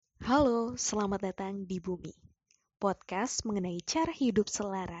Halo, selamat datang di Bumi. Podcast mengenai cara hidup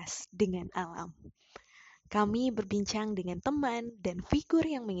selaras dengan alam. Kami berbincang dengan teman dan figur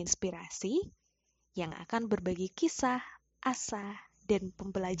yang menginspirasi, yang akan berbagi kisah, asa, dan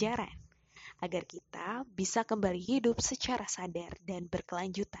pembelajaran, agar kita bisa kembali hidup secara sadar dan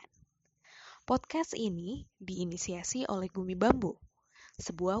berkelanjutan. Podcast ini diinisiasi oleh Gumi Bambu,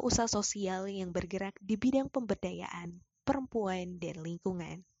 sebuah usaha sosial yang bergerak di bidang pemberdayaan, perempuan, dan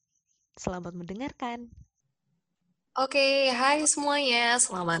lingkungan. Selamat mendengarkan. Oke, hai semuanya.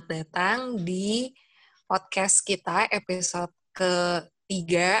 Selamat datang di podcast kita episode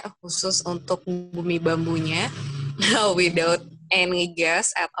ketiga khusus untuk Bumi Bambunya without any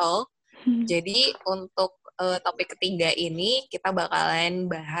guest at all. Jadi untuk topik ketiga ini kita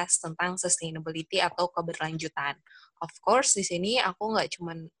bakalan bahas tentang sustainability atau keberlanjutan. Of course di sini aku nggak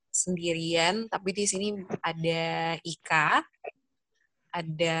cuman sendirian, tapi di sini ada Ika,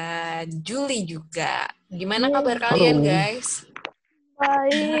 ada Julie juga. Gimana kabar kalian, Halo. guys?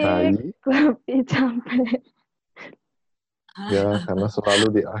 Baik. Baik, tapi capek. Ya, karena selalu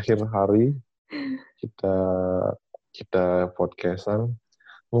di akhir hari kita kita podcastan.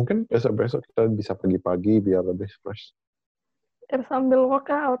 Mungkin besok-besok kita bisa pagi-pagi biar lebih fresh. Sambil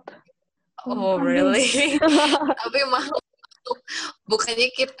workout. Oh, really? Tapi makhluk,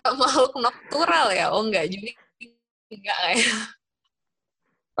 bukannya kita makhluk nocturnal ya? Oh, enggak juga. Enggak ya?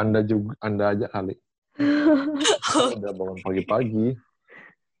 Anda aja kali. Kan udah bangun pagi-pagi.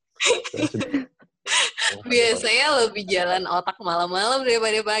 Saya sudah bangun pagi. Biasanya lebih jalan otak malam-malam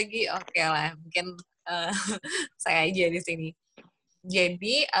daripada pagi. Oke lah, mungkin eh, saya aja di sini.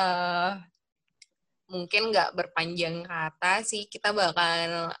 Jadi, mungkin nggak berpanjang kata sih, kita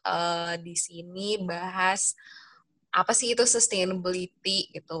bakal di sini bahas apa sih itu sustainability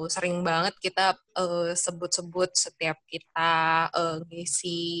gitu. Sering banget kita sebut-sebut setiap kita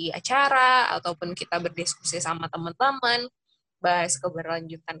ngisi acara ataupun kita berdiskusi sama teman-teman, bahas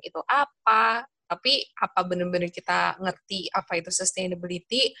keberlanjutan itu apa, tapi apa benar-benar kita ngerti apa itu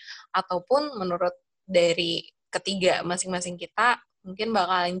sustainability, ataupun menurut dari ketiga masing-masing kita mungkin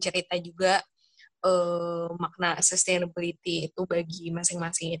bakalan cerita juga makna sustainability itu bagi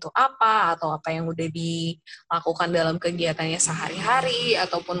masing-masing itu apa, atau apa yang udah dilakukan dalam kegiatannya sehari-hari,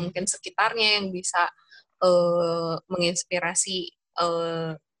 ataupun mungkin sekitarnya yang bisa menginspirasi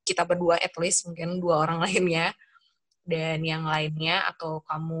kita berdua, at least mungkin dua orang lainnya, dan yang lainnya, atau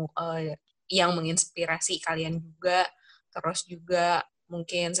kamu yang menginspirasi kalian juga, terus juga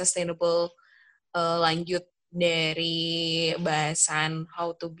mungkin sustainable lanjut dari bahasan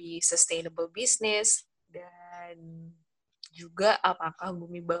how to be sustainable business, dan juga apakah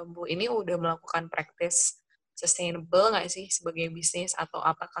Bumi Bambu ini udah melakukan praktis sustainable nggak sih sebagai bisnis, atau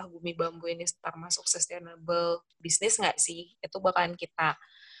apakah Bumi Bambu ini termasuk sustainable bisnis nggak sih. Itu bakalan kita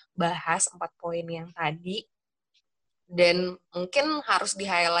bahas 4 poin yang tadi. Dan mungkin harus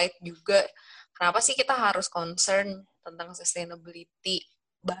di-highlight juga kenapa sih kita harus concern tentang sustainability,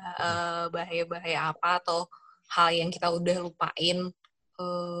 bahaya-bahaya apa atau hal yang kita udah lupain,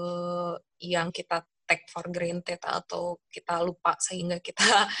 yang kita take for granted atau kita lupa sehingga kita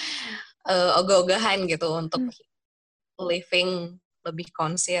ogah-ogahan gitu untuk living lebih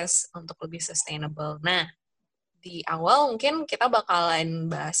conscious, untuk lebih sustainable. Nah, di awal mungkin kita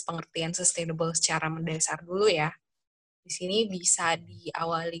bakalan bahas pengertian sustainable secara mendasar dulu ya. Di sini bisa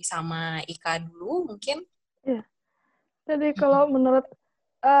diawali sama Ika dulu mungkin. Ya. Jadi kalau menurut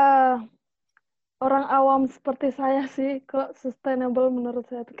orang awam seperti saya sih, kok sustainable menurut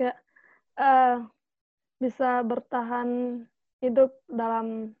saya itu kayak bisa bertahan hidup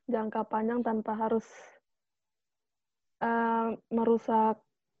dalam jangka panjang tanpa harus merusak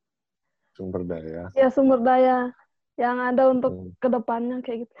Sumber daya. sumber daya yang ada untuk kedepannya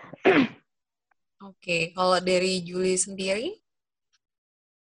kayak gitu. Oke, kalau dari Julie sendiri?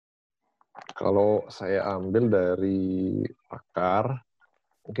 Kalau saya ambil dari pakar,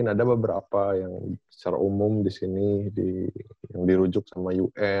 mungkin ada beberapa yang secara umum di sini yang dirujuk sama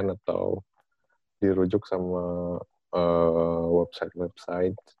UN atau dirujuk sama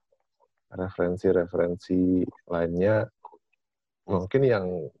website-website, referensi-referensi lainnya, mungkin yang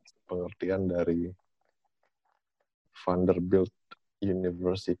pengertian dari Vanderbilt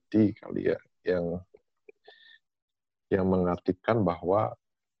University kali ya, yang mengartikan bahwa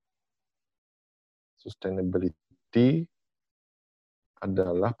sustainability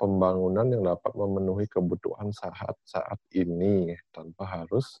adalah pembangunan yang dapat memenuhi kebutuhan saat ini tanpa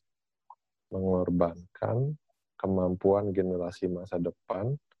harus mengorbankan kemampuan generasi masa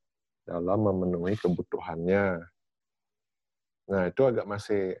depan dalam memenuhi kebutuhannya. Nah, itu agak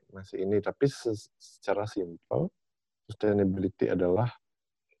masih ini, tapi secara simpel, sustainability adalah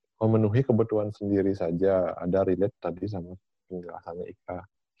memenuhi kebutuhan sendiri saja. Ada relate tadi sama penjelasannya Ika.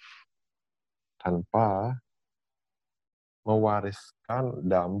 Tanpa mewariskan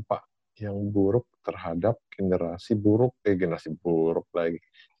dampak yang buruk terhadap generasi buruk lagi.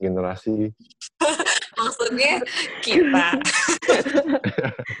 Generasi Maksudnya kita.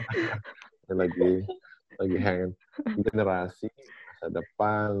 lagi hang generasi masa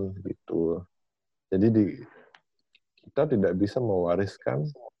depan gitu. Jadi kita tidak bisa mewariskan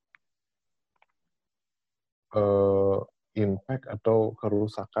impact atau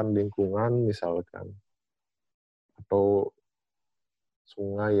kerusakan lingkungan misalkan, atau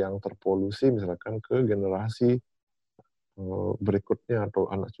sungai yang terpolusi misalkan ke generasi berikutnya atau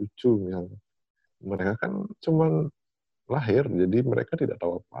anak cucu misalnya. Mereka kan cuman lahir, jadi mereka tidak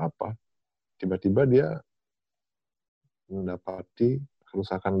tahu apa-apa. Tiba-tiba dia mendapati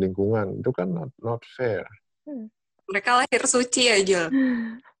kerusakan lingkungan. Itu kan not fair. Mereka lahir suci ya, Jul.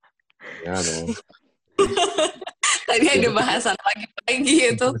 Ya dong. Tadi ada bahasan pagi-pagi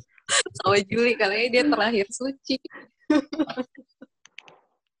itu sama Juli, katanya dia terlahir suci.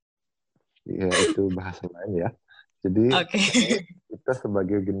 Ya, itu bahasa lain ya. Jadi kita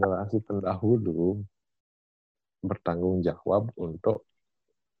sebagai generasi pendahulu bertanggung jawab untuk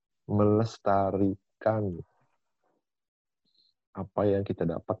melestarikan apa yang kita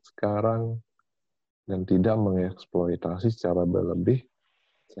dapat sekarang dan tidak mengeksploitasi secara berlebih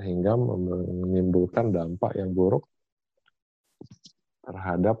sehingga menimbulkan dampak yang buruk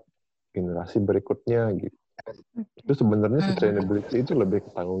terhadap generasi berikutnya gitu. Itu sebenarnya sustainability itu lebih ke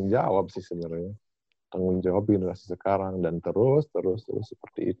tanggung jawab sih sebenarnya. Tanggung jawab generasi sekarang dan terus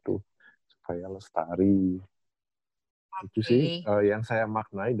seperti itu supaya lestari. Itu sih yang saya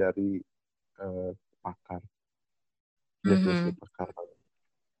maknai dari pakar. Definisi pakar.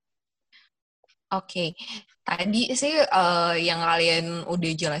 Oke. Tadi sih yang kalian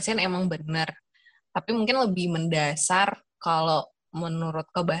udah jelasin emang benar. Tapi mungkin lebih mendasar kalau menurut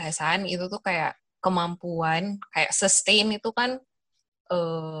kebahasaan itu tuh kayak kemampuan, kayak sustain itu kan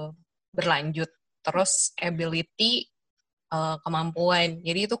berlanjut. Terus ability, kemampuan.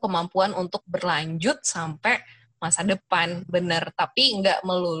 Jadi itu kemampuan untuk berlanjut sampai masa depan, benar. Tapi nggak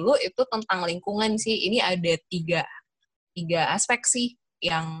melulu itu tentang lingkungan sih. Ini ada tiga aspek sih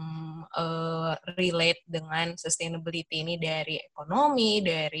yang relate dengan sustainability ini, dari ekonomi,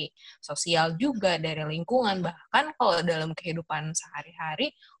 dari sosial juga, dari lingkungan. Bahkan kalau dalam kehidupan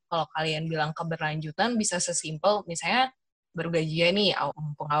sehari-hari, kalau kalian bilang keberlanjutan bisa sesimpel misalnya baru gajian nih,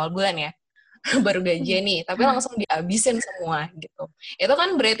 mumpung awal bulan ya, baru gajian nih, tapi langsung dihabisin semua gitu. Itu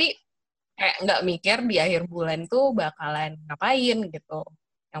kan berarti kayak nggak mikir di akhir bulan tuh bakalan ngapain gitu.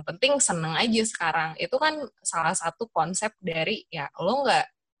 Yang penting seneng aja sekarang. Itu kan salah satu konsep dari ya lo nggak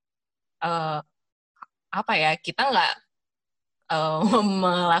kita nggak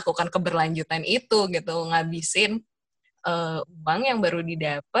melakukan keberlanjutan itu gitu, ngabisin uang yang baru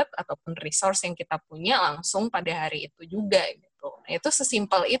didapat ataupun resource yang kita punya langsung pada hari itu juga gitu. Nah, itu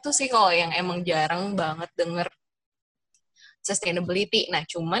sesimpel itu sih kalau yang emang jarang banget denger sustainability. Nah,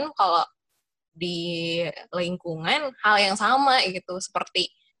 cuman kalau di lingkungan hal yang sama gitu, seperti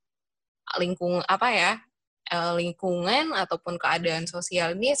lingkungan ataupun keadaan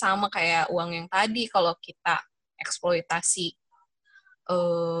sosial ini sama kayak uang yang tadi. Kalau kita eksploitasi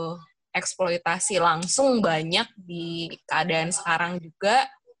langsung banyak di keadaan sekarang juga,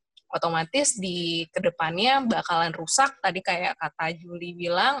 otomatis di kedepannya bakalan rusak tadi kayak kata Juli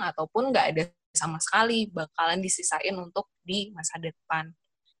bilang, ataupun nggak ada sama sekali, bakalan disisain untuk di masa depan.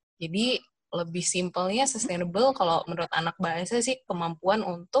 Jadi lebih simpelnya sustainable kalau menurut anak bahasa sih kemampuan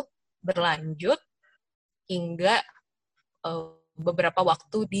untuk berlanjut hingga beberapa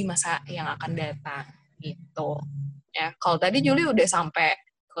waktu di masa yang akan datang gitu. Ya, kalau tadi Juli udah sampai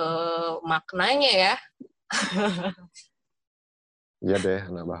ke maknanya ya. Iya deh,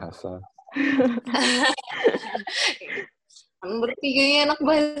 anak bahasa. Bertiganya anak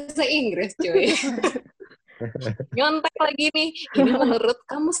bahasa Inggris, cuy. Nyontek lagi nih. Ini menurut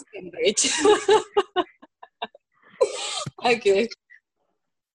kamu Cambridge. Oke.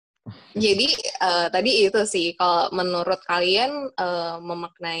 Jadi tadi itu sih, kalau menurut kalian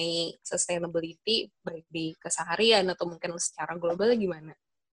memaknai sustainability baik di keseharian atau mungkin secara global gimana?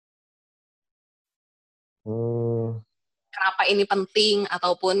 Kenapa ini penting,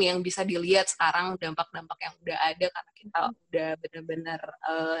 ataupun yang bisa dilihat sekarang dampak-dampak yang udah ada karena kita udah benar-benar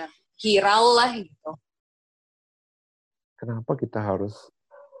hirau lah gitu. Kenapa kita harus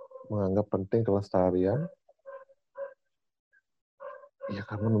menganggap penting kelestarian? Ya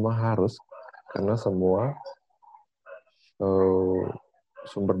karena memang harus, karena semua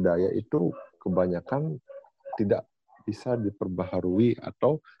sumber daya itu kebanyakan tidak bisa diperbaharui,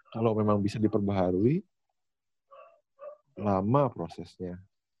 atau kalau memang bisa diperbaharui, lama prosesnya.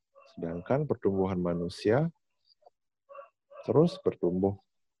 Sedangkan pertumbuhan manusia terus bertumbuh,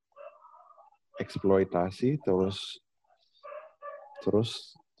 eksploitasi terus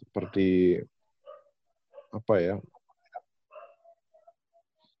seperti apa ya,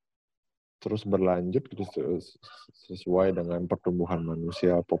 terus berlanjut gitu, sesuai dengan pertumbuhan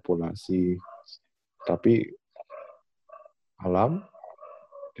manusia, populasi. Tapi alam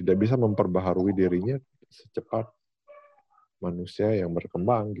tidak bisa memperbaharui dirinya secepat manusia yang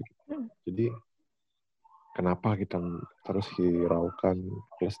berkembang gitu. Jadi kenapa kita terus hiraukan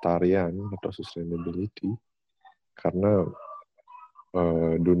kelestarian atau sustainability? Karena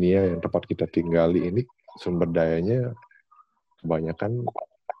dunia yang tempat kita tinggali ini sumber dayanya kebanyakan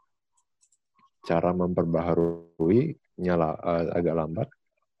cara memperbaharui agak lambat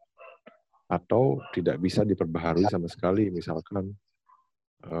atau tidak bisa diperbaharui sama sekali. Misalkan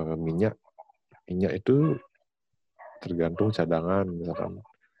minyak itu tergantung cadangan, misalkan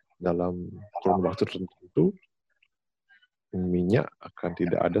dalam kurun waktu tertentu minyak akan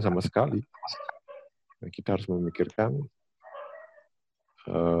tidak ada sama sekali. Nah, kita harus memikirkan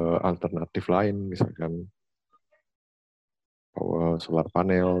alternatif lain, misalkan solar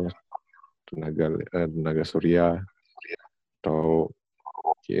panel, tenaga surya, atau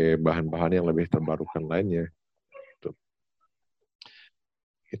bahan-bahan yang lebih terbarukan lainnya.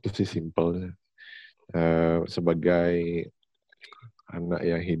 Itu sih simpelnya. Sebagai anak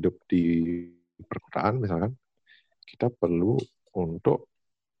yang hidup di perkotaan misalkan, kita perlu untuk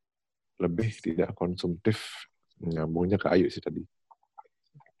lebih tidak konsumtif, nyambungnya ke Ayu sih tadi.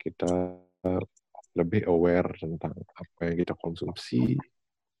 Kita lebih aware tentang apa yang kita konsumsi,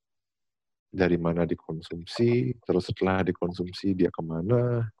 dari mana dikonsumsi, terus setelah dikonsumsi dia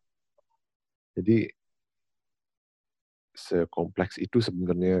kemana. Jadi sekompleks itu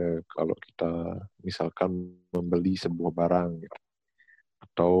sebenarnya kalau kita misalkan membeli sebuah barang gitu,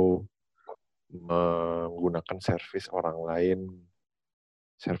 atau menggunakan servis orang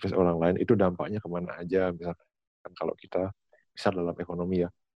lain itu dampaknya kemana aja. Misalkan kalau kita misal dalam ekonomi ya,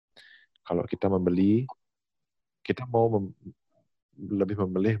 kalau kita membeli, kita mau lebih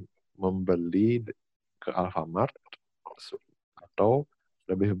membeli ke Alfamart atau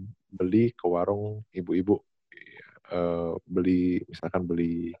lebih beli ke warung ibu-ibu, misalkan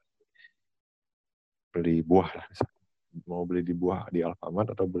beli buah lah, mau beli di buah di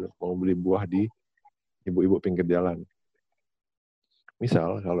Alfamart atau mau beli buah di ibu-ibu pinggir jalan.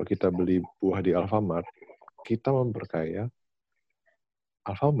 Misal kalau kita beli buah di Alfamart, kita memperkaya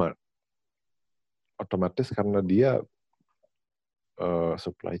Alfamart. Otomatis karena dia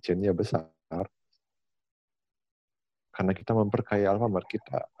supply chain-nya besar, karena kita memperkaya Alfamart,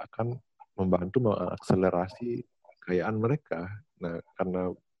 kita akan membantu mengakselerasi kekayaan mereka. Nah, karena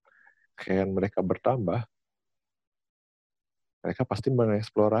kekayaan mereka bertambah, mereka pasti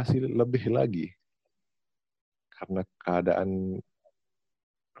mengeksplorasi lebih lagi. Karena keadaan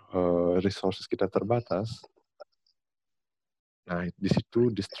resources kita terbatas, nah di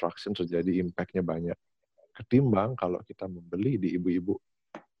situ destruction terjadi, impact-nya banyak. Ketimbang kalau kita membeli di ibu-ibu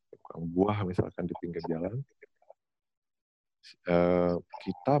tukang buah misalkan di pinggir jalan,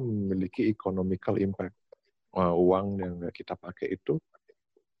 kita memiliki economical impact. Uang yang kita pakai itu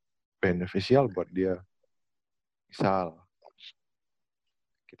beneficial buat dia. Misal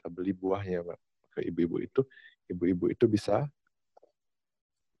kita beli buahnya ke ibu-ibu itu bisa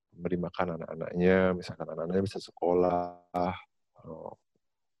memberi makan anak-anaknya, misalkan anak-anaknya bisa sekolah.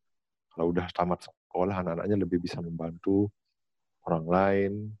 Kalau udah tamat sekolah, anak-anaknya lebih bisa membantu orang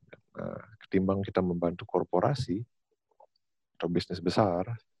lain. Nah, ketimbang kita membantu korporasi atau bisnis besar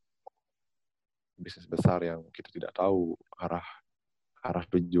yang kita tidak tahu arah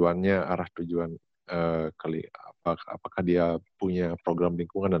tujuan apakah dia punya program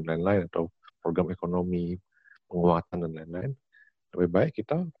lingkungan dan lain-lain atau program ekonomi penguatan dan lain-lain. Lebih baik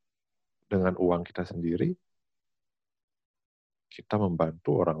kita dengan uang kita sendiri kita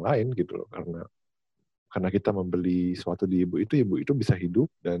membantu orang lain gitu loh, karena kita membeli sesuatu di ibu itu bisa hidup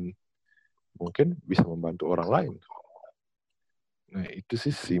dan mungkin bisa membantu orang lain. Nah, itu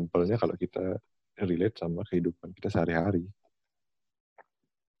sih simpelnya kalau kita relate sama kehidupan kita sehari-hari.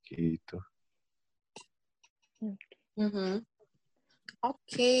 Gitu.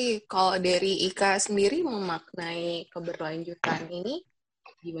 Oke, kalau dari Ika sendiri memaknai keberlanjutan ini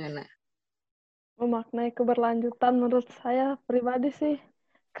gimana? Memaknai keberlanjutan menurut saya pribadi sih,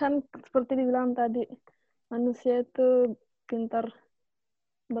 kan seperti dibilang tadi, manusia itu pintar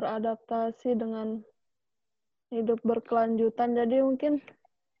beradaptasi dengan hidup berkelanjutan. Jadi mungkin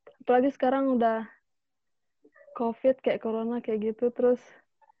apalagi sekarang udah COVID kayak corona kayak gitu, terus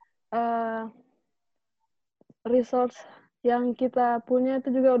resource yang kita punya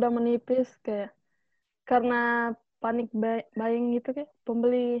itu juga udah menipis kayak karena panic buying gitu kayak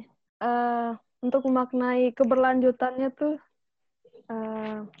pembeli untuk memaknai keberlanjutannya tuh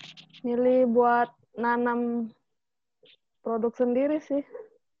milih buat nanam produk sendiri sih,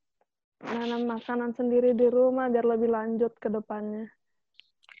 nanam makanan sendiri di rumah biar lebih lanjut ke depannya.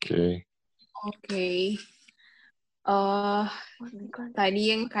 Oke. Oke. Tadi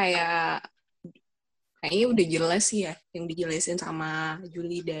yang kayaknya udah jelas sih ya, yang dijelasin sama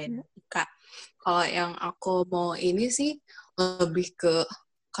Juli dan Ika. Kalau yang aku mau ini sih, lebih ke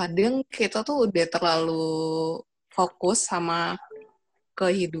kadang kita tuh udah terlalu fokus sama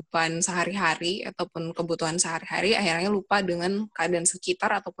kehidupan sehari-hari ataupun kebutuhan sehari-hari, akhirnya lupa dengan keadaan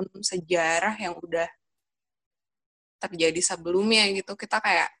sekitar ataupun sejarah yang udah terjadi sebelumnya gitu. Kita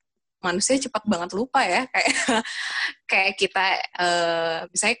kayak manusia cepat banget lupa ya, kayak kita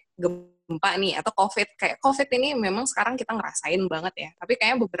misalnya gempa nih atau kayak COVID ini memang sekarang kita ngerasain banget ya, tapi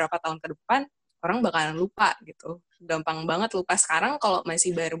kayaknya beberapa tahun ke depan orang bakalan lupa gitu, gampang banget lupa. Sekarang kalau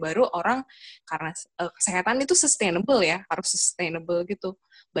masih baru-baru orang karena kesehatan itu sustainable ya, harus sustainable gitu,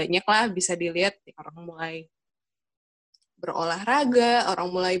 banyak lah bisa dilihat orang mulai berolahraga,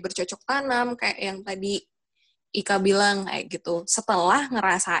 orang mulai bercocok tanam kayak yang tadi Ika bilang kayak gitu, setelah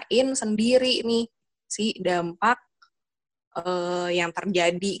ngerasain sendiri nih si dampak yang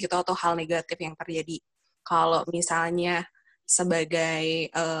terjadi gitu atau hal negatif yang terjadi. Kalau misalnya sebagai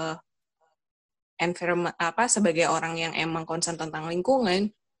environment sebagai orang yang emang concern tentang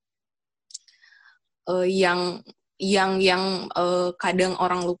lingkungan, yang kadang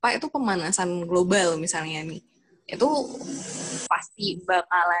orang lupa itu pemanasan global misalnya nih, itu pasti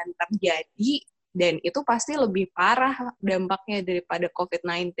bakalan terjadi dan itu pasti lebih parah dampaknya daripada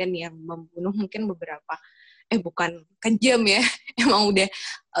COVID-19 yang membunuh mungkin beberapa bukan kejam ya, emang udah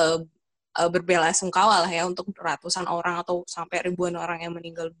berbelasungkawa lah ya untuk ratusan orang atau sampai ribuan orang yang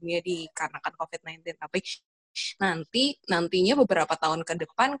meninggal dunia dikarenakan COVID-19. Tapi nantinya beberapa tahun ke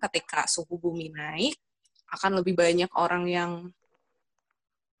depan ketika suhu bumi naik, akan lebih banyak orang yang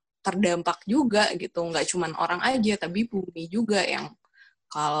terdampak juga gitu. Nggak cuma orang aja, tapi bumi juga yang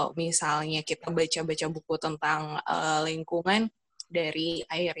kalau misalnya kita baca-baca buku tentang lingkungan, dari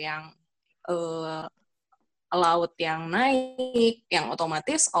air yang laut yang naik, yang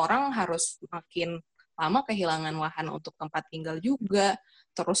otomatis orang harus makin lama kehilangan lahan untuk tempat tinggal juga.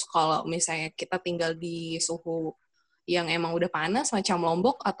 Terus kalau misalnya kita tinggal di suhu yang emang udah panas, macam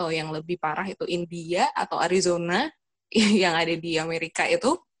Lombok, atau yang lebih parah itu India atau Arizona, yang ada di Amerika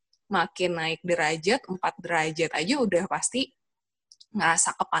itu, makin naik derajat, 4 derajat aja udah pasti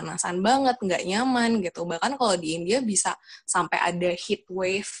ngerasa kepanasan banget, nggak nyaman gitu. Bahkan kalau di India bisa sampai ada heat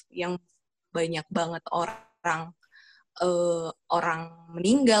wave yang banyak banget orang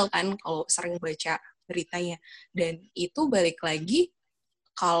meninggal kan kalau sering baca beritanya. Dan itu balik lagi,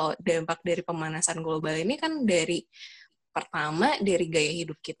 kalau dampak dari pemanasan global ini kan dari pertama dari gaya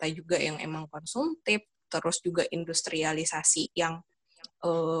hidup kita juga yang emang konsumtif, terus juga industrialisasi yang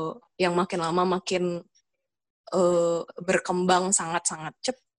makin lama makin berkembang sangat-sangat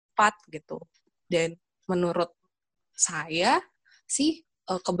cepat gitu. Dan menurut saya sih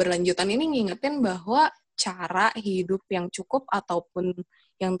keberlanjutan ini ngingetin bahwa cara hidup yang cukup ataupun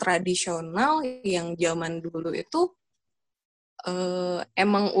yang tradisional yang zaman dulu itu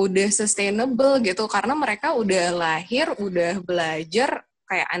emang udah sustainable gitu, karena mereka udah lahir, udah belajar,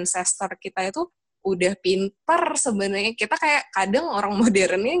 kayak ancestor kita itu udah pintar sebenarnya. Kita kayak kadang orang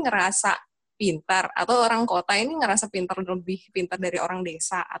modern ini ngerasa pintar, atau orang kota ini ngerasa pintar, lebih pintar dari orang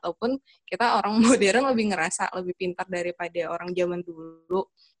desa, ataupun kita orang modern lebih ngerasa lebih pintar daripada orang zaman dulu.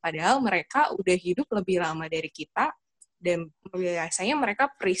 Padahal mereka udah hidup lebih lama dari kita, dan biasanya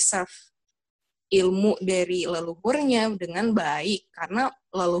mereka preserve ilmu dari leluhurnya dengan baik, karena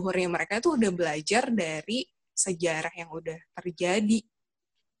leluhurnya mereka itu udah belajar dari sejarah yang udah terjadi.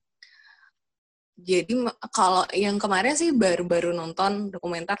 Jadi kalau yang kemarin sih baru-baru nonton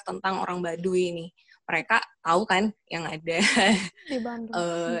dokumenter tentang orang Baduy nih. Mereka tahu kan yang ada Di Bandung.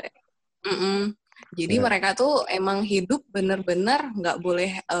 Jadi mereka tuh emang hidup bener-bener nggak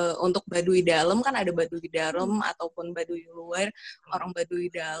boleh untuk Baduy dalam, kan ada Baduy dalam ataupun Baduy luar. Orang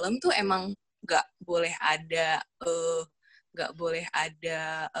Baduy dalam tuh emang nggak boleh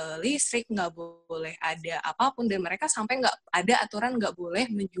ada listrik, nggak boleh ada apapun, dan mereka sampai nggak ada aturan nggak boleh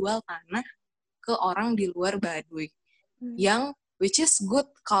menjual tanah ke orang di luar Baduy. Yang which is good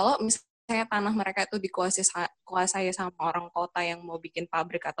kalau misalnya tanah mereka itu dikuasai sama orang kota yang mau bikin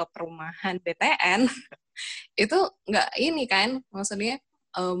pabrik atau perumahan BTN, itu nggak ini kan, maksudnya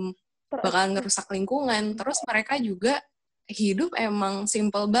bakalan ngerusak lingkungan. Terus mereka juga hidup emang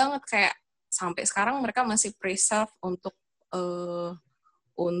simple banget, kayak sampai sekarang mereka masih preserve untuk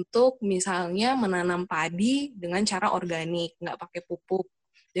misalnya menanam padi dengan cara organik, nggak pakai pupuk.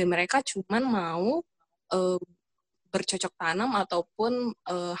 Dan mereka cuman mau bercocok tanam ataupun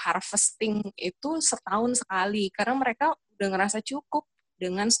harvesting itu setahun sekali, karena mereka udah ngerasa cukup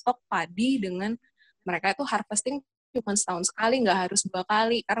dengan stok padi, dengan mereka itu harvesting cuma setahun sekali, nggak harus 2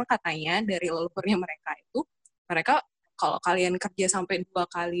 kali, karena katanya dari leluhurnya mereka itu, mereka kalau kalian kerja sampai 2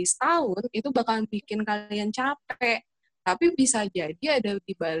 kali setahun, itu bakalan bikin kalian capek. Tapi bisa jadi ada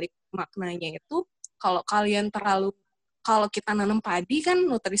di balik maknanya itu, kalau kita nanam padi kan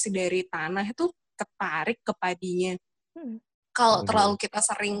nutrisi dari tanah itu ketarik ke padinya. Kalau terlalu kita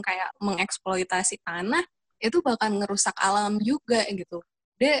sering kayak mengeksploitasi tanah, itu bakal ngerusak alam juga gitu.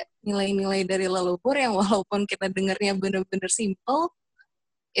 Dia nilai-nilai dari leluhur yang walaupun kita dengarnya bener-bener simple,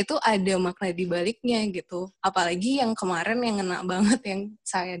 itu ada makna di baliknya gitu. Apalagi yang kemarin yang ngena banget yang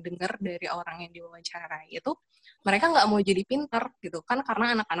saya dengar dari orang yang diwawancarai itu, mereka nggak mau jadi pintar gitu kan,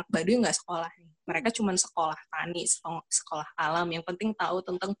 karena anak-anak Baduy nggak sekolah nih. Mereka cuma sekolah tani, sekolah alam, yang penting tahu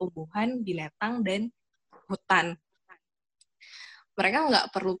tentang tumbuhan, binatang, dan hutan. Mereka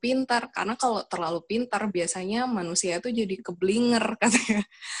nggak perlu pintar, karena kalau terlalu pintar biasanya manusia itu jadi keblinger katanya.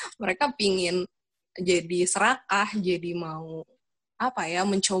 Mereka pingin jadi serakah, jadi mau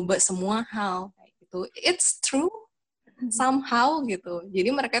mencoba semua hal kayak gitu. It's true somehow gitu. Jadi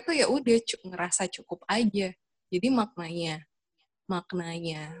mereka tuh ya udah ngerasa cukup aja. Jadi maknanya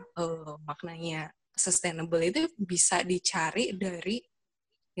sustainable itu bisa dicari dari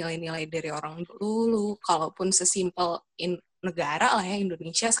nilai-nilai dari orang dulu. Kalaupun sesimpel negara lah ya,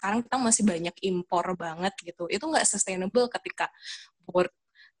 Indonesia sekarang kita masih banyak impor banget gitu. Itu nggak sustainable ketika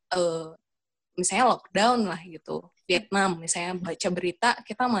misalnya lockdown lah gitu. Vietnam misalnya baca berita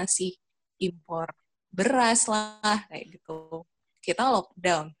kita masih impor beras lah kayak gitu. Kita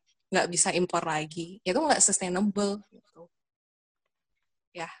lockdown, nggak bisa impor lagi. Itu nggak sustainable gitu.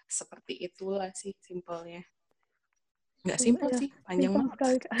 Ya, seperti itulah sih simpelnya. Nggak simple sih, panjang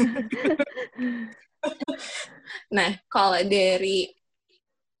banget. Nah, kalau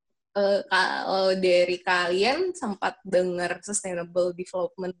dari kalian sempat dengar Sustainable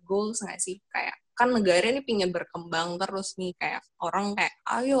Development Goals nggak sih? Kayak kan negara ini pingin berkembang terus nih, kayak orang kayak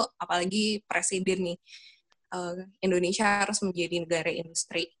ayo, apalagi presiden nih, Indonesia harus menjadi negara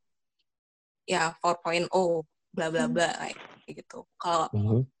industri ya 4.0 bla bla bla kayak gitu. Kalau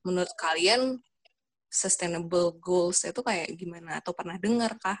menurut kalian Sustainable Goals itu kayak gimana? Atau pernah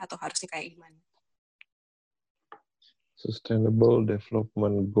dengar kah? Atau harusnya kayak gimana? Sustainable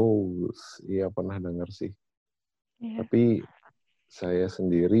Development Goals, iya pernah dengar sih. Yeah. Tapi saya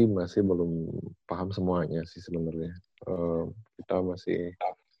sendiri masih belum paham semuanya sih sebenarnya. Kita masih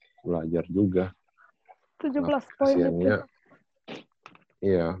belajar juga. 17 poin itu.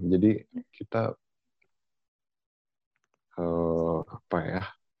 Iya, jadi kita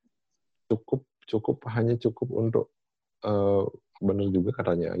hanya cukup untuk benar juga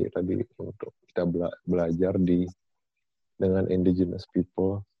katanya tadi, untuk kita belajar dengan indigenous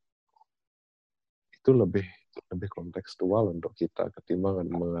people itu lebih kontekstual untuk kita ketimbang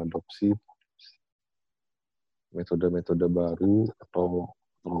mengadopsi metode-metode baru atau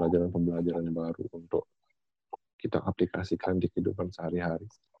pembelajaran baru untuk kita aplikasikan di kehidupan sehari-hari.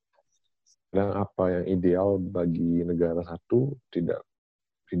 Dan apa yang ideal bagi negara satu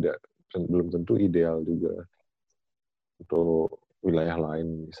belum tentu ideal juga untuk wilayah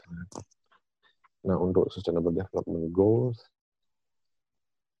lain misalnya. Nah, untuk Sustainable Development Goals,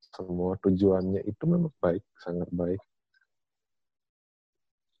 semua tujuannya itu memang baik, sangat baik.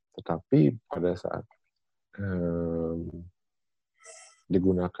 Tetapi pada saat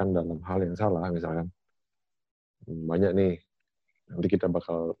digunakan dalam hal yang salah, misalkan, banyak nih, nanti kita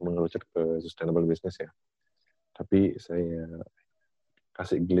bakal mengerucut ke sustainable business ya. Tapi saya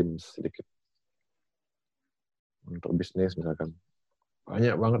kasih glimpse sedikit. Untuk bisnis misalkan,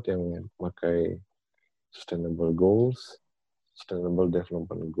 banyak banget yang memakai Sustainable Goals, Sustainable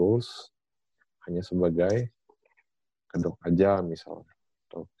Development Goals hanya sebagai kedok aja misalnya,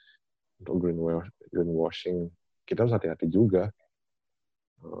 atau untuk greenwashing. Kita harus hati-hati juga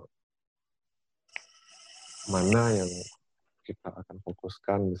mana yang kita akan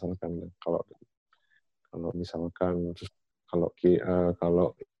fokuskan, misalkan kalau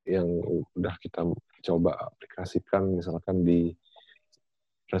yang udah kita coba aplikasikan misalkan di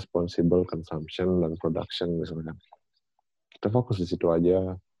responsible consumption dan production misalkan, kita fokus di situ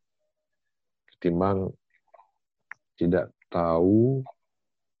aja ketimbang tidak tahu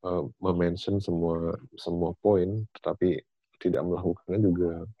mention semua poin tetapi tidak melakukannya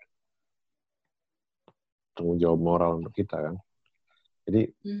juga tanggung jawab moral untuk kita kan. Jadi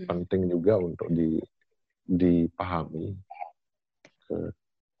penting juga untuk dipahami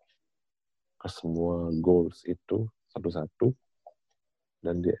ke semua goals itu satu-satu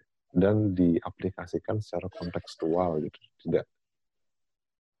dan diaplikasikan secara kontekstual gitu. Tidak,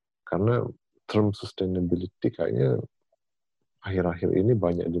 karena term sustainability kayaknya akhir-akhir ini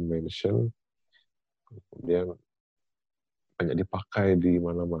banyak dimention, kemudian banyak dipakai di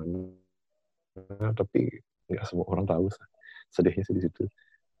mana-mana, tapi nggak semua orang tahu. Sedihnya sih di situ.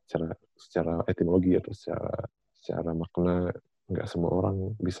 Secara etimologi atau secara makna, nggak semua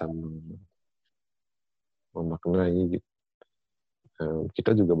orang bisa memaknai gitu.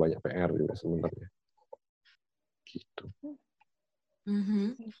 Kita juga banyak PR juga sebenarnya. Gitu.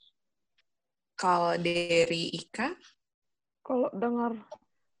 Kalau dari Ika? Kalau dengar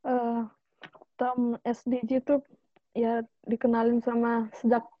term SDG itu ya dikenalin sama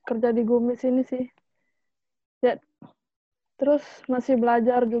sejak kerja di Gumis ini sih. Ya, terus masih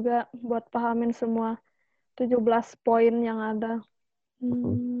belajar juga buat pahamin semua 17 poin yang ada.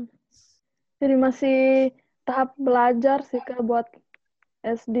 Jadi masih tahap belajar sih Kak buat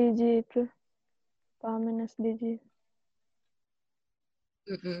SDG itu. Pahamin SDG.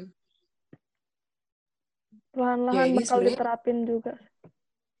 Perlahan-lahan bakal diterapin juga.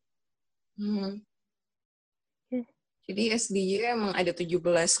 Jadi SDG emang ada 17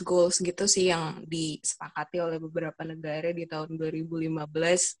 goals gitu sih yang disepakati oleh beberapa negara di tahun 2015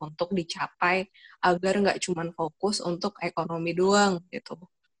 untuk dicapai agar nggak cuma fokus untuk ekonomi doang gitu.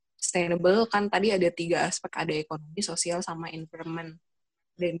 Sustainable kan tadi ada 3 aspek, ada ekonomi, sosial, sama environment.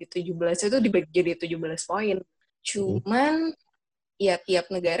 Dan di 17 itu dibagi jadi 17 poin. Cuman ya tiap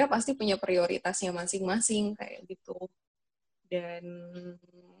negara pasti punya prioritasnya masing-masing kayak gitu. Dan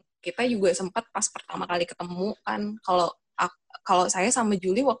kita juga sempat pas pertama kali ketemu kan, kalau saya sama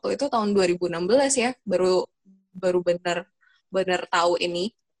Julie waktu itu tahun 2016 ya, baru benar tahu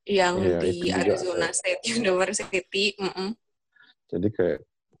ini yang di Arizona State University. Jadi kayak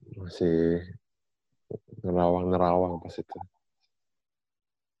masih nerawang pas itu.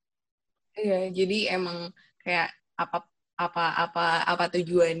 Iya, jadi emang kayak apa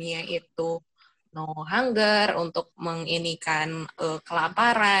tujuannya itu no hunger, untuk menginikan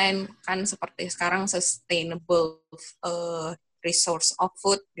kelaparan, kan seperti sekarang sustainable resource of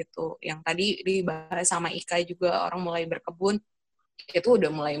food gitu. Yang tadi dibahas sama Ika juga, orang mulai berkebun, itu udah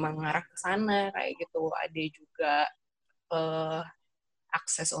mulai mengarah ke sana kayak gitu. Ada juga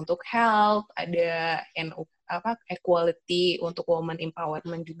akses untuk health, ada equality untuk women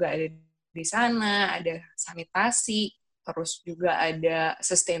empowerment juga ada di sana, ada sanitasi, terus juga ada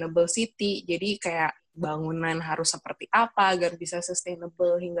sustainable city. Jadi kayak bangunan harus seperti apa agar bisa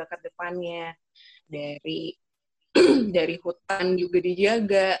sustainable hingga ke depannya. Dari hutan juga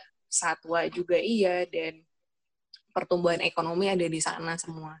dijaga, satwa juga iya, dan pertumbuhan ekonomi ada di sana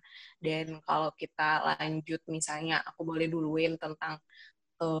semua. Dan kalau kita lanjut, misalnya aku boleh duluin tentang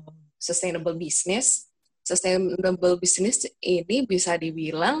sustainable business. Sustainable business ini bisa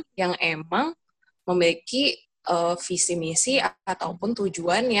dibilang yang emang memiliki visi misi ataupun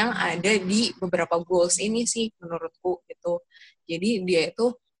tujuan yang ada di beberapa goals ini sih menurutku gitu. Jadi dia itu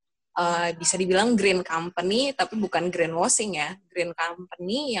bisa dibilang green company, tapi bukan greenwashing ya. Green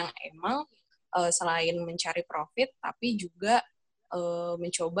company yang emang selain mencari profit, tapi juga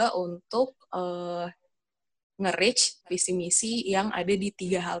mencoba untuk nge-reach visi misi yang ada di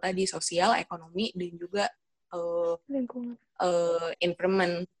 3 hal tadi, sosial, ekonomi, dan juga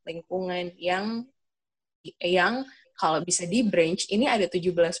environment, lingkungan, yang kalau bisa di branch, ini ada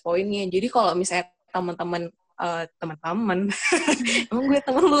 17 poinnya. Jadi kalau misalnya teman-teman emang gue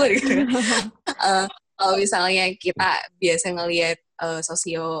temen lu gitu. Kalau misalnya kita biasa ngelihat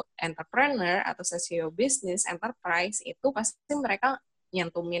socio entrepreneur atau socio business enterprise, itu pasti mereka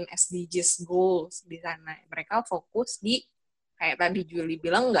nyantumin SDGs goals di sana. Mereka fokus di, kayak tadi Julie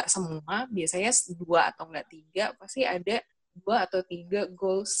bilang, nggak semua, biasanya 2 atau nggak 3, pasti ada 2 atau 3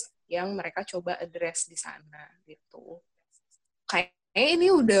 goals yang mereka coba address di sana gitu. Kayak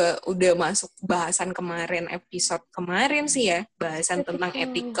ini udah masuk bahasan kemarin, episode kemarin sih ya, bahasan tentang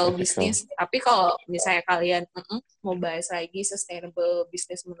ethical business. Tapi kalau misalnya kalian mau bahas lagi sustainable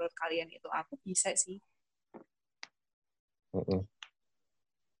business menurut kalian itu apa, bisa sih.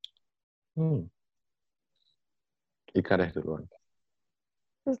 Ika deh duluan.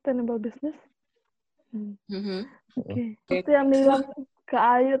 Sustainable business. Oke. Seperti yang bilang ke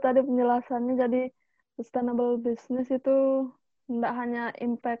Ayu tadi penjelasannya, jadi sustainable business itu tidak hanya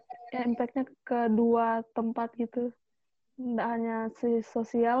impact-nya ke 2 tempat gitu. Tidak hanya si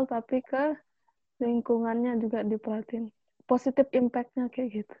sosial, tapi ke lingkungannya juga diperhatiin. Positive impact-nya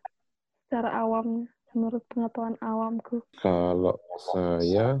kayak gitu. Secara awamnya. menurut pengetahuan awamku. Kalau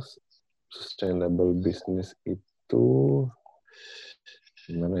saya, sustainable business itu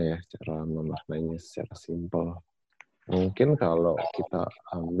gimana ya cara memaknainya secara simpel. Mungkin kalau kita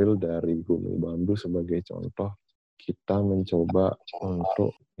ambil dari Bumi Bambu sebagai contoh, kita mencoba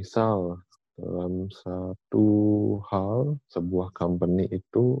untuk misal dalam satu hal, sebuah company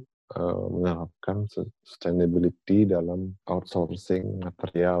itu menerapkan sustainability dalam outsourcing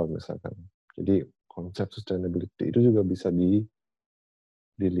material misalkan. Jadi konsep sustainability itu juga bisa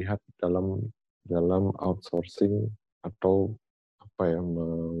dilihat dalam outsourcing atau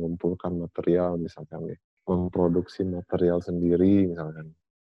mengumpulkan material misalkan ya, memproduksi material sendiri misalkan,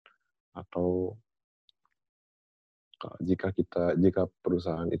 atau jika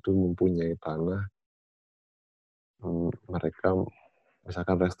perusahaan itu mempunyai tanah, mereka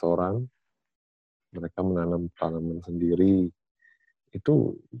misalkan restoran, mereka menanam tanaman sendiri,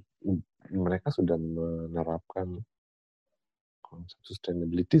 itu mereka sudah menerapkan konsep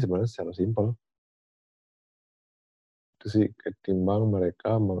sustainability sebenarnya secara simpel. Itu sih, ketimbang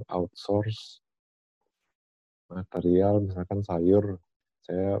mereka mengoutsource material, misalkan sayur.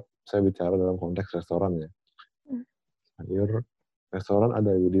 Saya bicara dalam konteks restoran ya. Sayur, restoran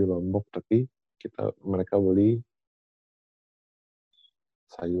ada di Lombok, tapi mereka beli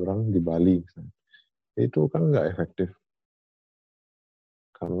sayuran di Bali. Itu kan nggak efektif.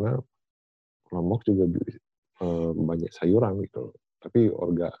 Karena Lombok juga banyak sayuran gitu. Tapi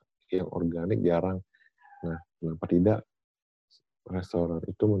yang organik jarang. Nah, kenapa tidak restoran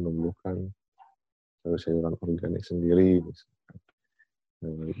itu menumbuhkan sayuran organik sendiri?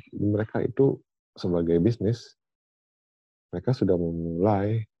 Nah, mereka itu sebagai bisnis, mereka sudah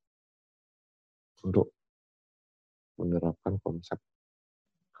memulai untuk menerapkan konsep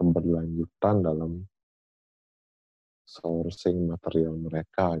keberlanjutan dalam sourcing material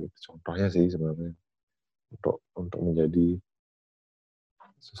mereka gitu. Contohnya sih sebenarnya untuk menjadi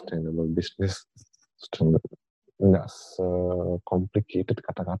sustainable business, nggak se-complicated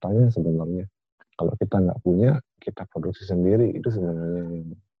kata-katanya sebenarnya. Kalau kita nggak punya, kita produksi sendiri, itu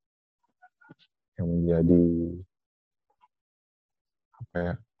sebenarnya yang menjadi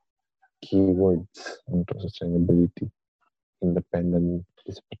keywords untuk sustainability. Independent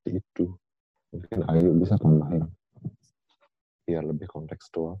seperti itu. Mungkin Ayu bisa tambahin biar lebih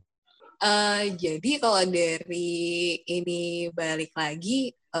kontekstual. Jadi kalau dari ini balik lagi,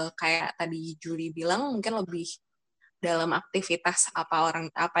 kayak tadi Juli bilang, mungkin lebih dalam aktivitas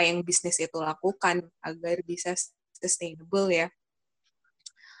apa yang bisnis itu lakukan agar bisa sustainable ya.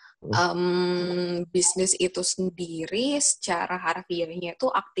 Bisnis itu sendiri secara harfiahnya itu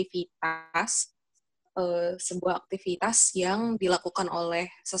aktivitas, sebuah aktivitas yang dilakukan oleh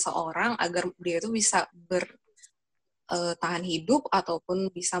seseorang agar dia itu bisa bertahan hidup ataupun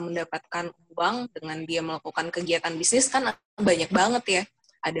bisa mendapatkan uang dengan dia melakukan kegiatan bisnis. Kan banyak banget ya,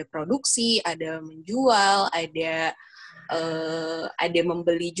 ada produksi, ada menjual, ada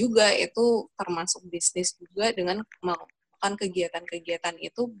membeli juga, itu termasuk bisnis juga dengan melakukan kegiatan-kegiatan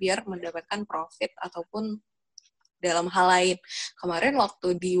itu biar mendapatkan profit ataupun dalam hal lain. Kemarin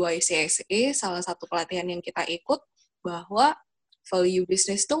waktu di YCSE, salah satu pelatihan yang kita ikut, bahwa value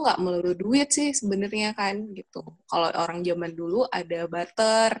bisnis tuh nggak melulu duit sih sebenarnya kan gitu. Kalau orang zaman dulu ada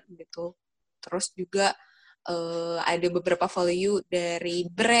barter gitu. Terus juga ada beberapa value dari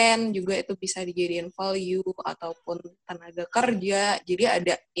brand juga itu bisa dijadiin value ataupun tenaga kerja. Jadi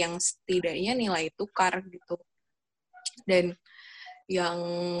ada yang setidaknya nilai tukar gitu. Dan yang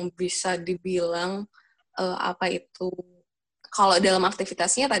bisa dibilang kalau dalam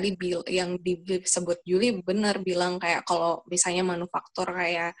aktivitasnya tadi yang disebut Juli benar bilang, kayak kalau misalnya manufaktur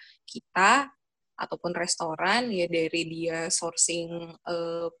kayak kita ataupun restoran ya, dari dia sourcing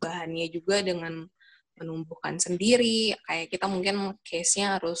bahannya juga dengan menumbuhkan sendiri. Kayak kita mungkin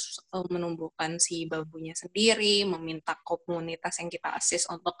case-nya harus menumbuhkan si bambunya sendiri, meminta komunitas yang kita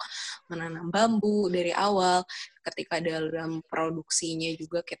assist untuk menanam bambu dari awal. Ketika dalam produksinya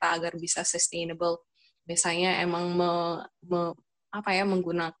juga kita agar bisa sustainable, misalnya emang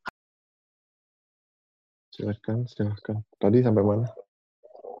menggunakan. Silakan. Tadi sampai mana?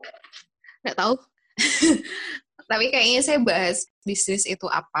 Nggak tahu. Tapi kayaknya saya bahas bisnis itu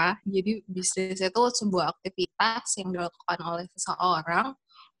apa. Jadi bisnis itu sebuah aktivitas yang dilakukan oleh seseorang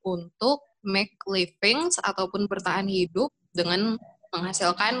untuk make livings ataupun bertahan hidup dengan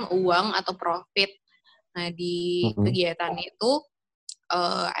menghasilkan uang atau profit. Nah, di kegiatan itu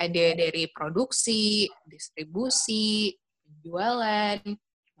ada dari produksi, distribusi, penjualan,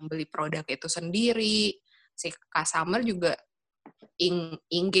 membeli produk itu sendiri. Si customer juga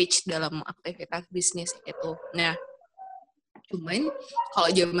engage dalam aktivitas bisnis itu. Nah, Cuman kalau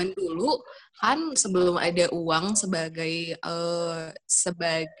zaman dulu kan sebelum ada uang sebagai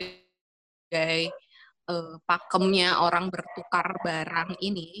pakemnya orang bertukar barang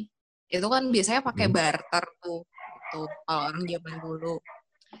ini, itu kan biasanya pakai barter tuh, gitu. Kalau orang zaman dulu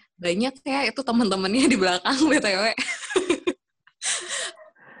banyak ya itu teman-temannya di belakang BTW.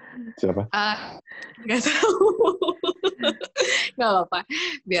 Siapa? Nggak tahu. Nggak apa-apa,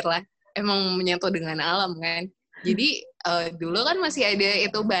 biarlah. Emang menyatu dengan alam kan. Jadi dulu kan masih ada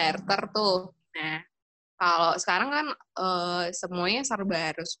itu barter tuh. Nah, kalau sekarang kan semuanya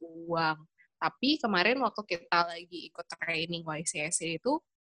serba harus uang. Tapi kemarin waktu kita lagi ikut training YCSC itu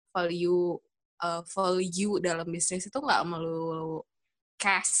value dalam bisnis itu nggak melulu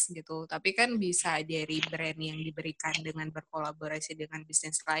cash gitu, tapi kan bisa dari brand yang diberikan dengan berkolaborasi dengan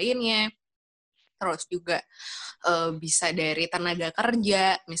bisnis lainnya, terus juga bisa dari tenaga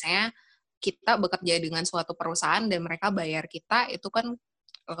kerja, misalnya kita bekerja dengan suatu perusahaan dan mereka bayar kita, itu kan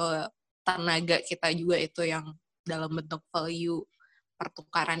tenaga kita juga itu yang dalam bentuk value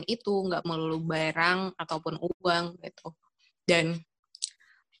pertukaran itu, nggak melulu barang ataupun uang gitu. Dan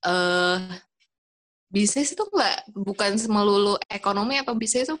bisnis itu bukan melulu ekonomi atau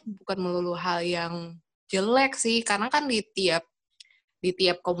bisnis itu bukan melulu hal yang jelek sih, karena kan di tiap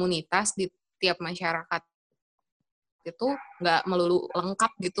komunitas, di tiap masyarakat itu nggak melulu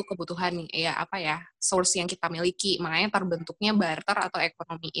lengkap gitu kebutuhan source yang kita miliki, makanya terbentuknya barter atau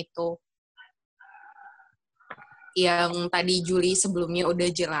ekonomi itu. Yang tadi Juli sebelumnya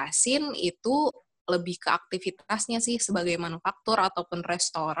udah jelasin itu lebih ke aktivitasnya sih sebagai manufaktur ataupun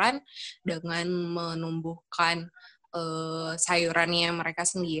restoran dengan menumbuhkan sayurannya mereka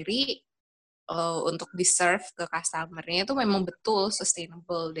sendiri untuk di-serve ke customer-nya itu memang betul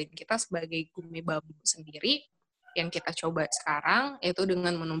sustainable. Dan kita sebagai Gumi Bambu sendiri yang kita coba sekarang itu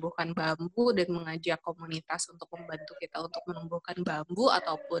dengan menumbuhkan bambu dan mengajak komunitas untuk membantu kita untuk menumbuhkan bambu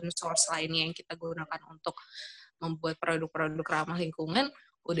ataupun source lainnya yang kita gunakan untuk membuat produk-produk ramah lingkungan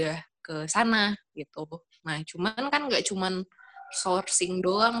udah ke sana gitu. Nah, cuman kan nggak cuman sourcing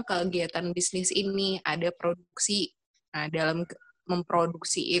doang kegiatan bisnis ini, ada produksi. Nah, dalam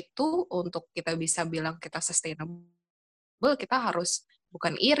memproduksi itu untuk kita bisa bilang kita sustainable, kita harus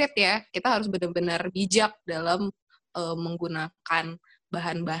bukan irit ya, kita harus benar-benar bijak dalam menggunakan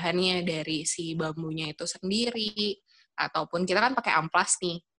bahan-bahannya dari si bambunya itu sendiri, ataupun kita kan pakai amplas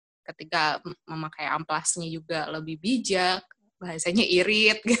nih. Ketika memakai amplasnya juga lebih bijak, bahasanya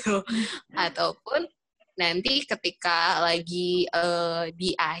irit gitu. Ataupun nanti ketika lagi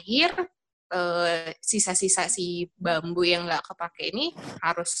di akhir sisa-sisa si bambu yang nggak kepake ini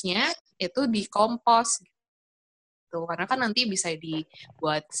harusnya itu dikompos gitu. Karena kan nanti bisa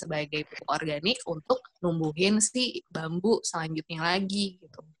dibuat sebagai pupuk organik untuk numbuhin si bambu selanjutnya lagi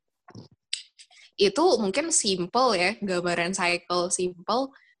gitu. Itu mungkin simple ya, gambaran cycle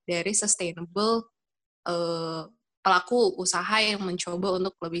simple dari sustainable pelaku usaha yang mencoba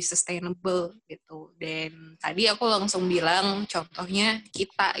untuk lebih sustainable gitu. Dan tadi aku langsung bilang contohnya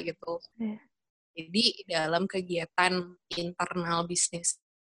kita gitu. Jadi dalam kegiatan internal bisnis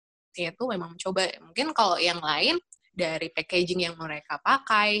itu memang mencoba. Mungkin kalau yang lain dari packaging yang mereka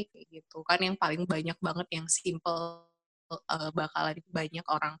pakai gitu kan yang paling banyak banget yang simple bakalan banyak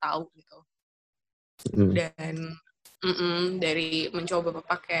orang tahu gitu. Dan dari mencoba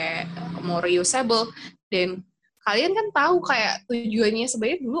pakai more reusable, dan kalian kan tahu kayak tujuannya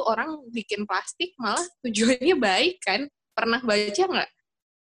sebenarnya dulu orang bikin plastik malah tujuannya baik kan, pernah baca nggak?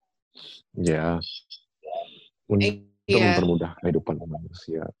 Ya, untuk mempermudah kehidupan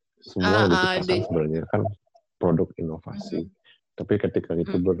manusia. Semua yang diciptakan sebenarnya kan produk inovasi. Tapi ketika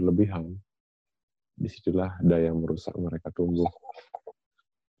itu berlebihan, disitulah daya merusak mereka tumbuh.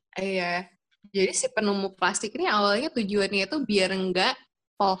 Iya. Jadi si penemu plastik ini awalnya tujuannya itu biar enggak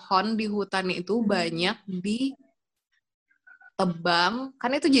pohon di hutan itu banyak ditebang,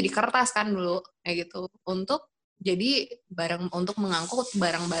 kan itu jadi kertas kan dulu, kayak gitu, untuk jadi barang untuk mengangkut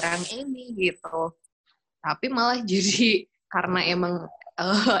barang-barang ini gitu. Tapi malah jadi karena emang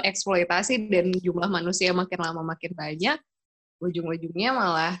eksploitasi dan jumlah manusia makin lama makin banyak, ujung-ujungnya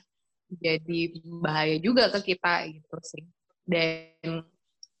malah jadi bahaya juga ke kita gitu sih. Dan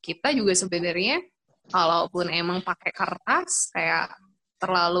kita juga sebenarnya kalaupun emang pakai kertas kayak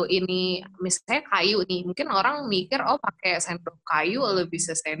terlalu ini, misalnya kayu nih, mungkin orang mikir oh pakai sendok kayu lebih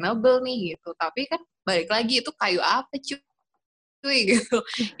sustainable nih gitu, tapi kan balik lagi itu kayu apa cuy gitu,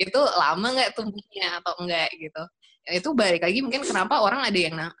 itu lama nggak tumbuhnya atau enggak gitu. Itu balik lagi mungkin kenapa orang ada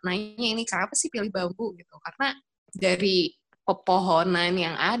yang nanya ini kenapa sih pilih bambu gitu, karena dari pepohonan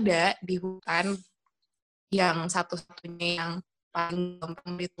yang ada di hutan yang satu-satunya yang paling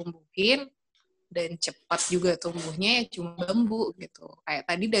gampang ditumbuhin dan cepat juga tumbuhnya, ya cuma bambu gitu. Kayak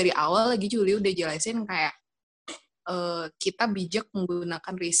tadi dari awal lagi Juli udah jelasin kayak kita bijak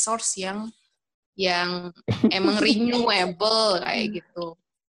menggunakan resource yang emang renewable kayak gitu.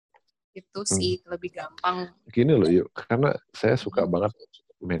 Itu sih lebih gampang. Gini loh yuk, karena saya suka banget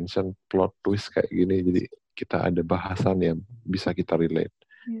mention plot twist kayak gini, jadi kita ada bahasan yang bisa kita relate.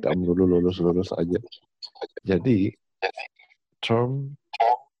 Gak melulu lulus-lulus aja. Jadi, term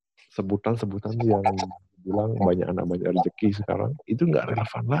sebutan-sebutan yang bilang banyak anak banyak rezeki sekarang, itu nggak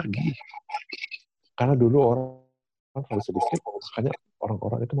relevan lagi. Karena dulu orang harus sedikit, makanya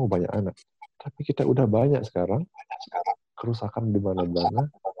orang-orang itu mau banyak anak. Tapi kita udah banyak sekarang, kerusakan di mana-mana,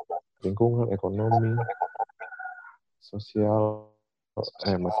 lingkungan, ekonomi, sosial,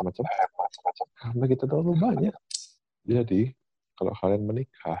 macam-macam. Karena kita terlalu banyak. Jadi, kalau kalian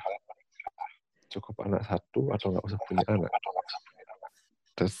menikah, cukup anak satu atau nggak usah punya anak.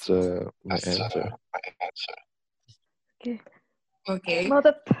 That's my answer. Oke.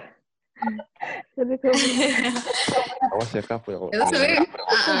 Noted. Jadi Awas ya Kak, punya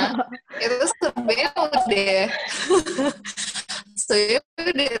Itu sebenarnya udah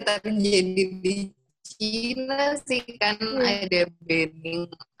terjadi di Cina sih kan, ada banning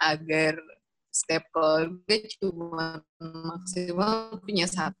agar setiap keluarga cuma maksimal punya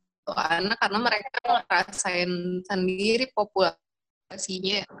satu anak karena mereka ngerasain sendiri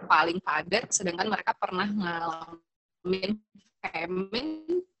populasinya paling padat, sedangkan mereka pernah ngalamin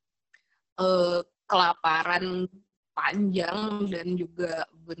famine, kelaparan panjang dan juga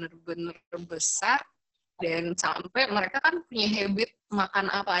benar-benar besar, dan sampai mereka kan punya habit makan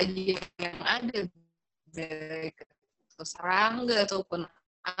apa aja yang ada, baik itu serangga ataupun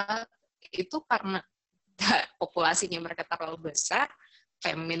itu karena populasinya mereka terlalu besar,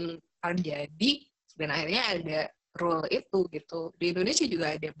 famine terjadi, dan akhirnya ada rule itu gitu. Di Indonesia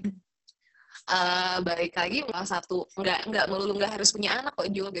juga ada. Balik lagi salah satu nggak melulu nggak harus punya anak kok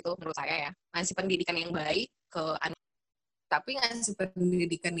Jul gitu menurut saya ya, ngasih pendidikan yang baik ke anak, tapi ngasih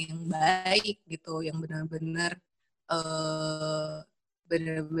pendidikan yang baik gitu, yang benar-benar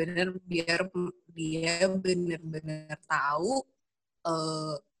biar dia benar-benar tahu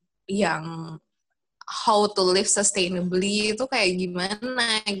yang how to live sustainably itu kayak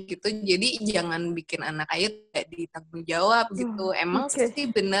gimana gitu. Jadi jangan bikin anak aja tidak ditanggung jawab gitu. Emang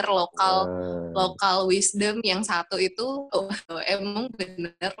sih bener lokal wisdom yang satu itu emang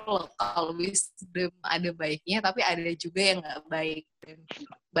bener lokal wisdom ada baiknya, tapi ada juga yang nggak baik. Dan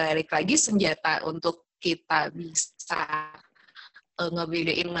balik lagi, senjata untuk kita bisa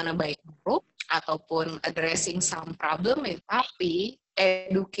ngebedain mana baik buruk ataupun addressing some problem ya, tapi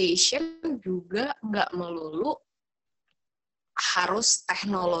education juga nggak melulu harus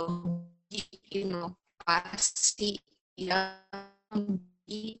teknologi inovasi yang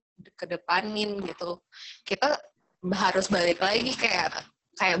dikedepanin gitu. Kita harus balik lagi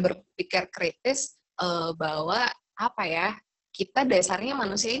kayak berpikir kritis bahwa apa ya, kita dasarnya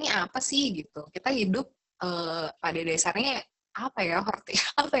manusia ini apa sih gitu. Kita hidup pada dasarnya apa ya,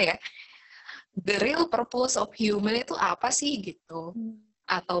 the real purpose of human itu apa sih gitu,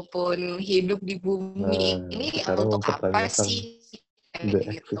 ataupun hidup di bumi ini untuk apa sih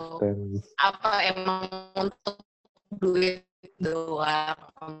gitu, apa emang untuk duit doang,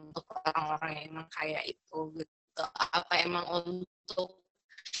 untuk orang-orang yang emang kayak itu gitu, apa emang untuk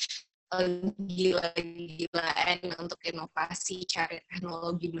gila-gilaan untuk inovasi, cari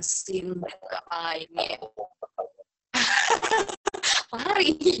teknologi mesin dan apa lainnya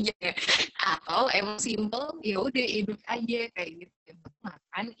lari ya, atau emang simple ya udah hidup aja kayak gitu,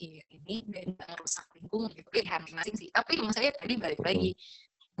 makan ini dan rusak lingkungan gitu, pilihan masing sih. Tapi emang saya tadi balik lagi,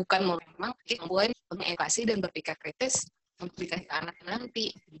 bukan memang kemampuan mengedukasi dan berpikir kritis untuk dikasih ke anak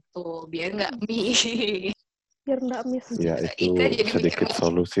nanti gitu, biar nggak miss. Ya itu sedikit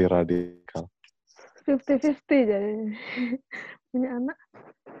solusi radikal. 50-50 jadi punya anak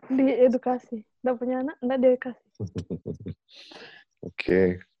diedukasi, nggak punya anak nggak diedukasi.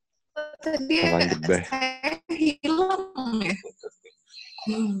 Oke. Lanjut deh. Saya hilang ya.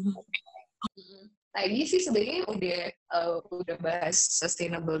 Tadi sih sebenarnya udah bahas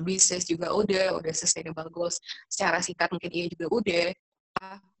sustainable business juga udah sustainable goals secara singkat mungkin iya juga udah,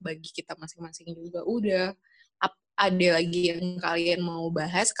 bagi kita masing-masing juga udah. Ada lagi yang kalian mau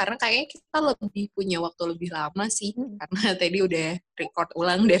bahas? Karena kayaknya kita lebih punya waktu lebih lama sih, karena tadi udah record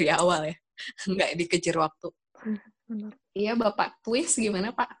ulang dari awal ya, nggak dikejar waktu. Iya, Bapak Twist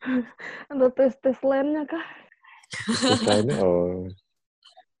gimana, Pak? Ada tes lainnya kah? Tes lainnya? Oh,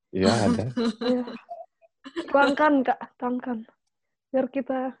 iya ada. Ya. Tuangkan, Kak, tuangkan. Biar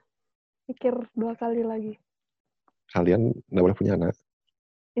kita pikir 2 kali lagi. Kalian nggak boleh punya anak.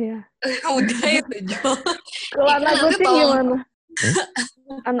 Iya. Udah itu, Jo. Kalau Ika anak nanti kucing tolong. gimana?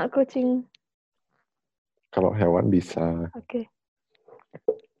 Hmm? Anak kucing. Kalau hewan bisa. Oke.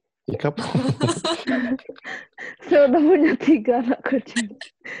 Ika Saya udah punya 3 anak kucing.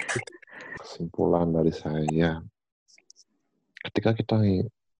 kesimpulan dari saya, ketika kita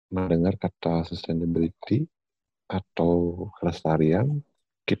mendengar kata sustainability atau kelestarian,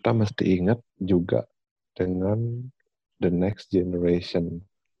 kita mesti ingat juga dengan the next generation.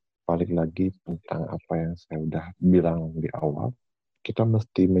 Balik lagi tentang apa yang saya udah bilang di awal, kita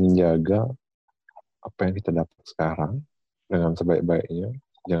mesti menjaga apa yang kita dapat sekarang dengan sebaik-baiknya.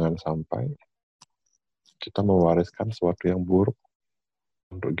 Jangan sampai kita mewariskan sesuatu yang buruk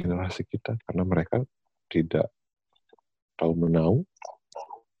untuk generasi kita, karena mereka tidak tahu menau,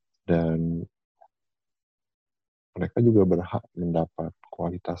 dan mereka juga berhak mendapat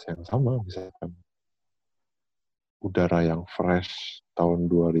kualitas yang sama. Misalkan udara yang fresh tahun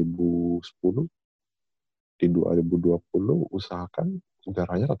 2010, di 2020 usahakan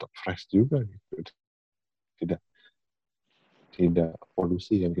udaranya tetap fresh juga gitu. Tidak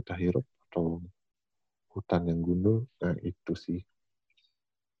polusi yang kita hirup atau hutan yang gundul. Nah, itu sih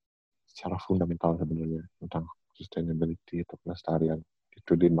secara fundamental sebenarnya tentang sustainability atau kelestarian.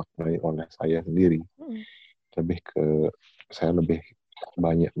 Itu dimaknai oleh saya sendiri. Saya lebih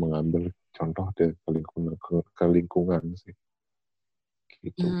banyak mengambil contoh dari lingkungan sih.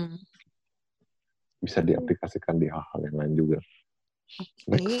 Gitu. Bisa diaplikasikan di hal-hal yang lain juga.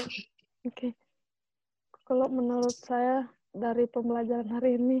 Next. Oke. Kalau menurut saya dari pembelajaran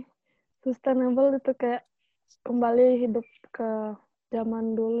hari ini, sustainable itu kayak kembali hidup ke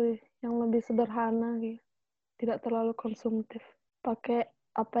zaman dulu yang lebih sederhana gitu. Tidak terlalu konsumtif. Pakai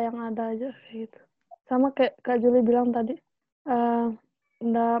apa yang ada aja gitu. Sama kayak Kak Juli bilang tadi,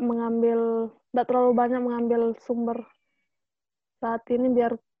 nggak terlalu banyak mengambil sumber saat ini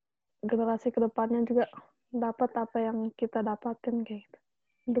biar generasi kedepannya juga dapat apa yang kita dapatin kayak gitu.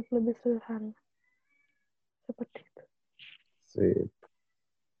 Hidup lebih sederhana. Seperti itu. Sip.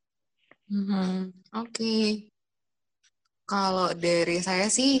 Oke. Kalau dari saya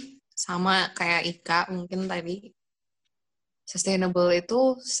sih sama kayak Ika mungkin tadi. Sustainable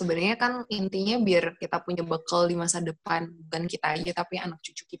itu sebenarnya kan intinya biar kita punya bekal di masa depan, bukan kita aja tapi anak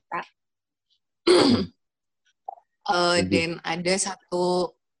cucu kita. Dan ada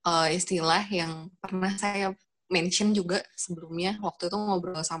satu istilah yang pernah saya mention juga sebelumnya, waktu itu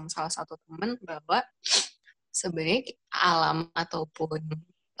ngobrol sama salah satu teman, bahwa sebenarnya alam ataupun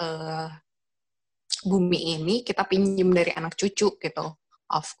bumi ini kita pinjam dari anak cucu gitu.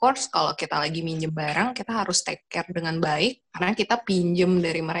 Of course, kalau kita lagi minjem barang, kita harus take care dengan baik, karena kita pinjam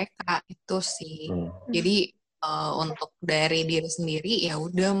dari mereka, itu sih. Jadi, untuk dari diri sendiri, ya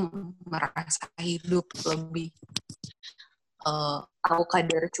udah merasa hidup lebih tahu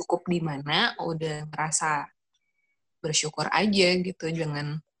kadar cukup di mana, udah merasa bersyukur aja gitu,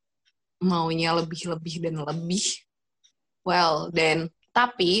 jangan maunya lebih-lebih dan lebih. Well,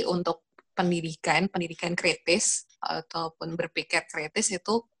 tapi untuk pendidikan kritis ataupun berpikir kritis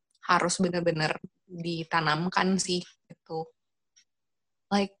itu harus benar-benar ditanamkan sih gitu.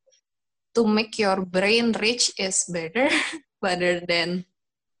 Like to make your brain rich is better than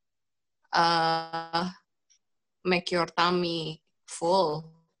make your tummy full.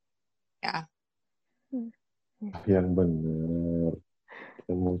 Ya. Yang benar.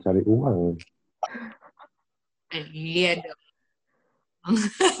 Yang mau cari uang. Iya dong.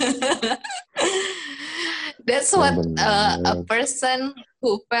 That's what a person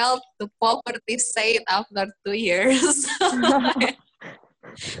who felt the poverty said after 2 years.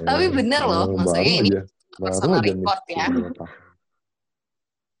 Tapi bener loh, maksudnya ini personal report ya.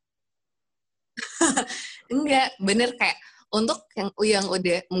 Enggak, bener kayak untuk yang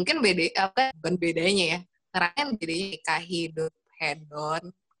udah mungkin bukan bedanya ya. Karena kan bedanya kayak hidup hedon,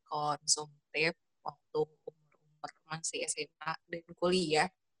 konsumtif waktu umur masih SMA dan kuliah,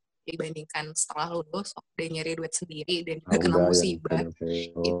 dibandingkan setelah lulus udah nyari duit sendiri dan juga kena musibah.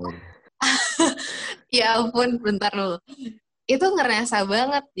 Ya ampun, bentar dulu. Itu ngerasa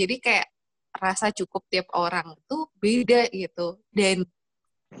banget. Jadi kayak rasa cukup tiap orang tuh beda gitu. Dan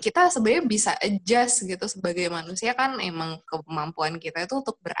kita sebenarnya bisa adjust gitu sebagai manusia, kan emang kemampuan kita itu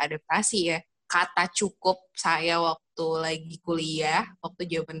untuk beradaptasi ya. Kata cukup saya waktu lagi kuliah, waktu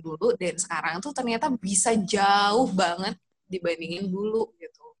zaman dulu, dan sekarang tuh ternyata bisa jauh banget dibandingin dulu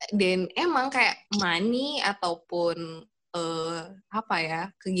gitu. Dan emang kayak money ataupun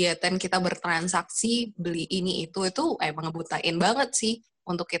kegiatan kita bertransaksi, beli ini itu emang ngebutain banget sih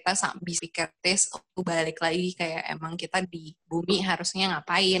untuk kita bisa kritis balik lagi kayak emang kita di bumi harusnya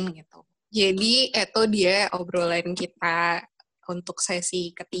ngapain gitu. Jadi itu dia obrolan kita untuk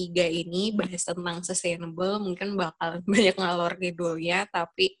sesi ketiga ini bahas tentang sustainable, mungkin bakal banyak ngalor ngidulnya,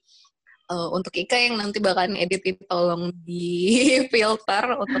 tapi untuk Ika yang nanti bakalan edit itu tolong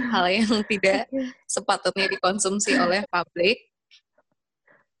difilter untuk hal yang tidak sepatutnya dikonsumsi oleh publik.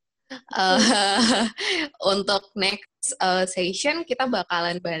 Untuk next session kita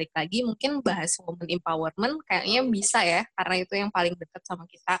bakalan balik lagi mungkin bahas women empowerment, kayaknya bisa ya karena itu yang paling dekat sama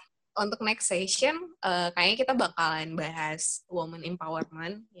kita. Untuk next session kayaknya kita bakalan bahas women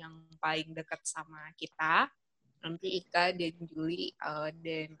empowerment yang paling dekat sama kita. Nanti Ika dan Juli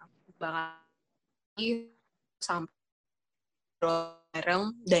dan aku bakal sampai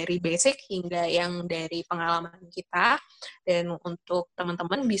bareng dari basic hingga yang dari pengalaman kita. Dan untuk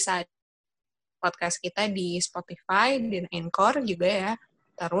teman-teman bisa podcast kita di Spotify dan Anchor juga ya.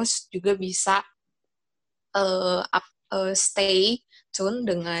 Terus juga bisa stay tune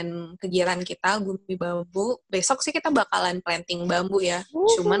dengan kegiatan kita Gumi Bambu. Besok sih kita bakalan planting bambu ya.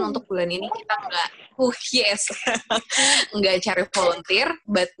 Cuman untuk bulan ini kita nggak cari volunteer,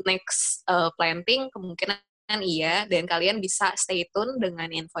 but next planting kemungkinan iya. Dan kalian bisa stay tune dengan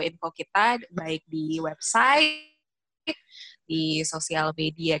info-info kita baik di website, di sosial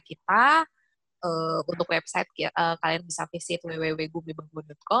media kita. Untuk website kalian bisa visit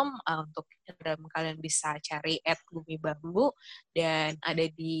www.gumibambu.com. Untuk Instagram kalian bisa cari @gumibambu, dan ada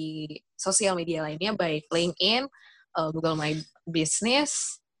di sosial media lainnya baik LinkedIn, Google My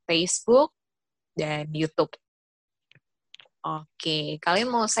Business, Facebook, dan YouTube. Oke, kalian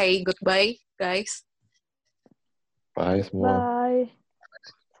mau say goodbye, guys? Bye semua. Bye.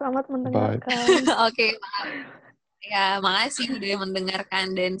 Selamat mendengarkan. Oke. Ya, makasih udah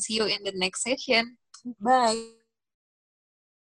mendengarkan dan see you in the next session. Bye.